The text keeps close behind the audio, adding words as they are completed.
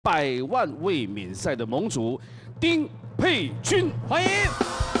100万卫冕赛的盟主丁佩君，欢迎。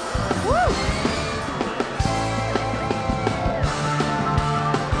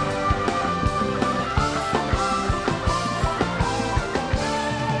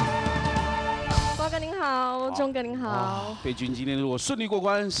瓜哥您好，钟哥您好。佩君今天如果顺利过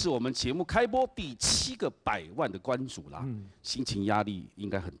关，是我们节目开播第7个100万的关主啦，心情压力应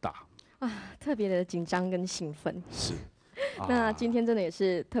该很大啊，特别的紧张跟兴奋。是。那今天真的也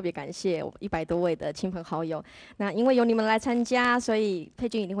是特别感谢100多位的亲朋好友。那因为有你们来参加，所以佩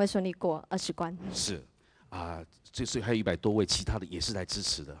君一定会顺利过20关。是，所以还有100多位其他的也是来支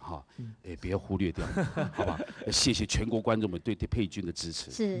持的哈，不要忽略掉，好吧？谢谢全国观众们对佩君的支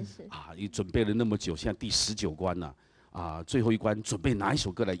持。是。你准备了那么久，现在第19关了，最后一关准备哪一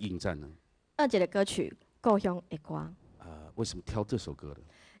首歌来应战呢？二姐的歌曲《故乡的歌》。为什么挑这首歌呢？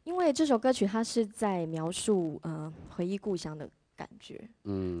因为这首歌曲它是在描述回忆故乡的感觉。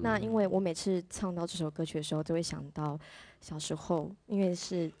那因为我每次唱到这首歌曲的时候，都会想到小时候，因为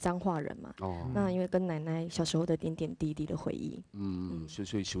是彰化人嘛。那因为跟奶奶小时候的点点滴滴的回忆。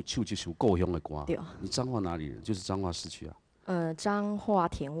所以就首故乡的歌。对。你彰化哪里人？就是彰化市区啊。彰化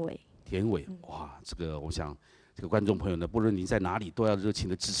田尾。田尾，哇，这个我想。这个观众朋友呢，不论您在哪里，都要热情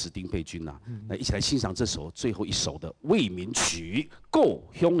的支持丁佩君呐。那一起来欣赏这首最后一首的卫冕曲《故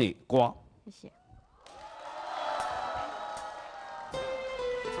乡的歌》。谢谢。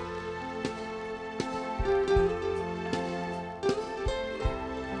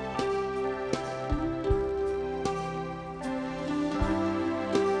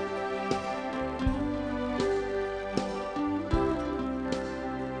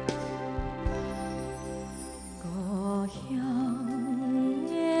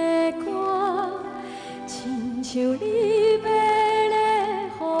像你飞的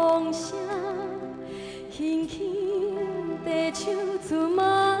风声，轻轻地手指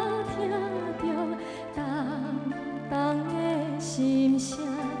嘛听着重重的心声，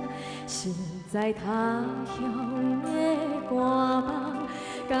身在他乡的寒梦，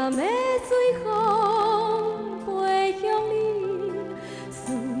甘要随风飞向你，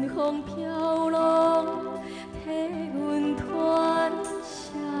顺风飘落，替阮传消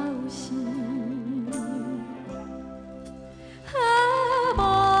息。无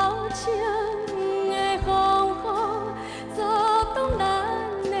情的风雨阻挡咱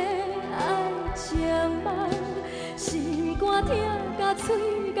的爱情梦，心肝痛甲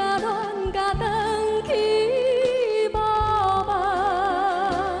嘴甲乱甲转去无梦。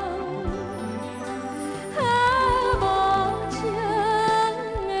无情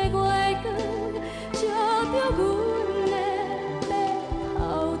的月光照着阮的白头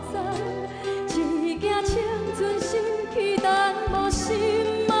鬃，一件青春失去但无心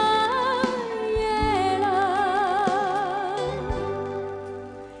爱的人，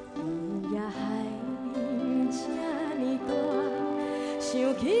天涯海角这呢大，想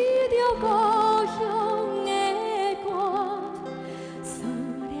起着故乡的歌，思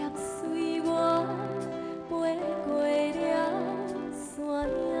念随我飞过了山岭。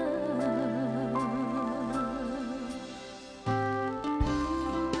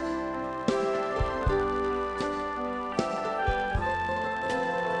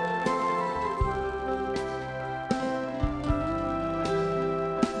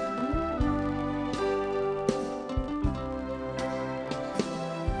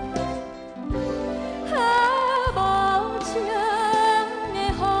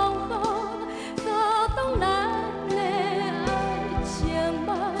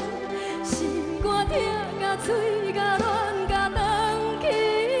嘴甲乱甲转去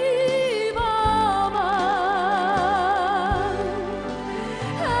无梦，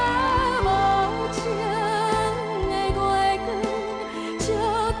无情的月光照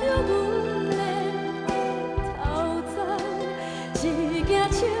着阮的白头鬃，一件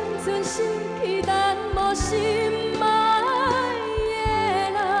青春失去但无心爱的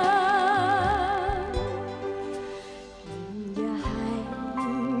人，天涯海角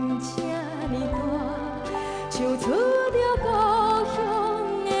这呢大。唱出着故乡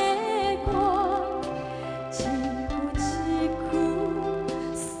的歌，一句一句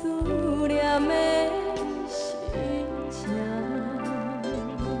思念的心情，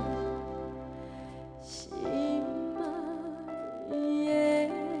心爱的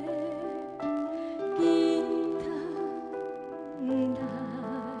记得来，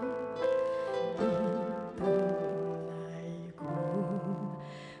记得来阮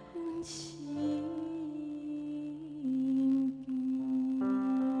心。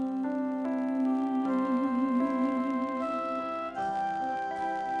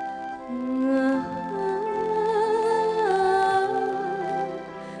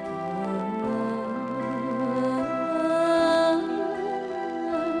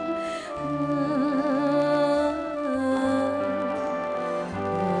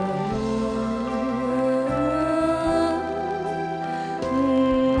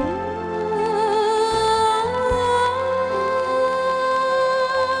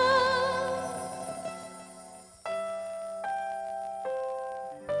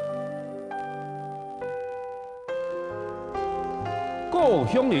故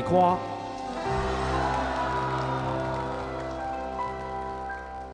乡的歌